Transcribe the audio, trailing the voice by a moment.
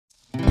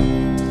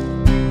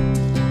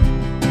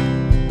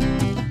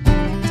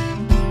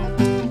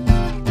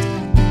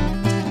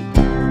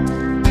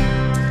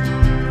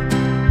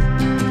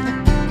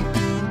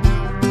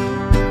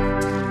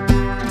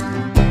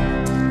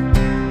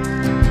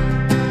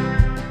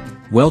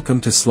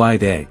Welcome to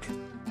Slide Egg.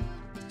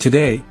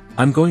 Today,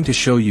 I'm going to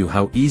show you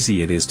how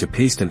easy it is to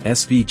paste an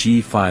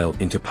SVG file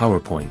into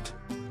PowerPoint.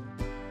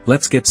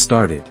 Let's get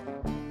started.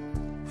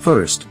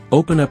 First,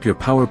 open up your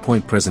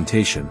PowerPoint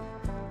presentation,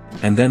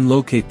 and then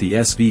locate the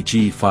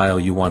SVG file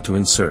you want to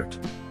insert.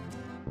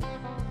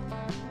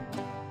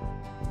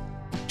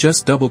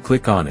 Just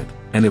double-click on it,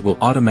 and it will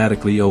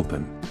automatically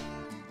open.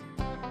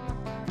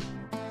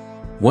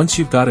 Once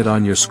you've got it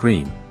on your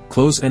screen,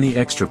 close any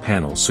extra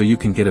panels so you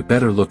can get a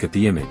better look at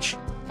the image.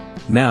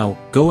 Now,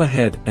 go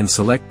ahead and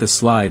select the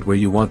slide where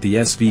you want the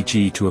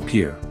SVG to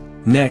appear.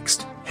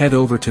 Next, head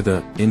over to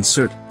the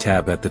Insert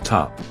tab at the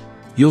top.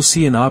 You'll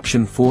see an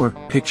option for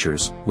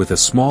Pictures with a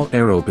small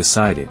arrow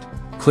beside it.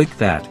 Click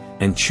that,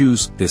 and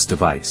choose this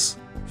device.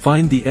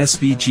 Find the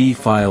SVG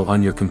file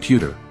on your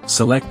computer,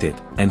 select it,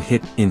 and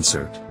hit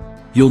Insert.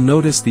 You'll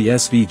notice the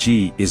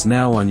SVG is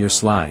now on your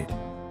slide.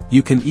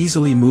 You can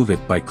easily move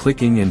it by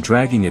clicking and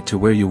dragging it to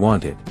where you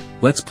want it.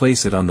 Let's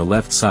place it on the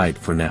left side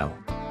for now.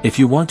 If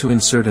you want to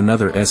insert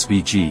another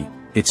SVG,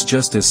 it's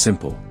just as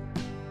simple.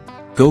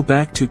 Go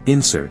back to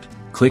Insert,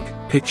 click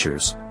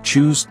Pictures,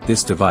 choose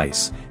this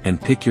device, and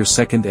pick your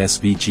second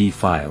SVG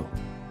file.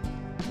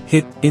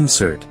 Hit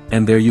Insert,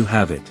 and there you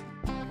have it.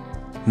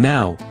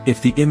 Now,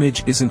 if the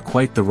image isn't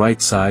quite the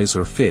right size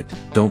or fit,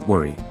 don't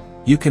worry.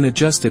 You can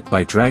adjust it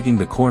by dragging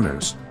the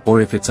corners,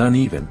 or if it's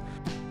uneven,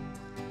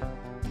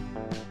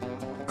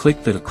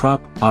 click the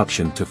Crop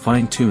option to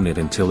fine-tune it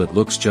until it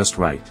looks just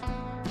right.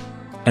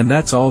 And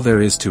that's all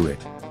there is to it.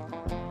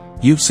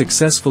 You've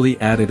successfully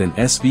added an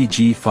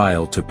SVG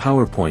file to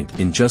PowerPoint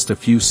in just a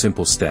few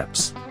simple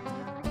steps.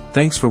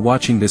 Thanks for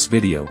watching this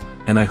video,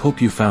 and I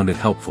hope you found it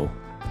helpful.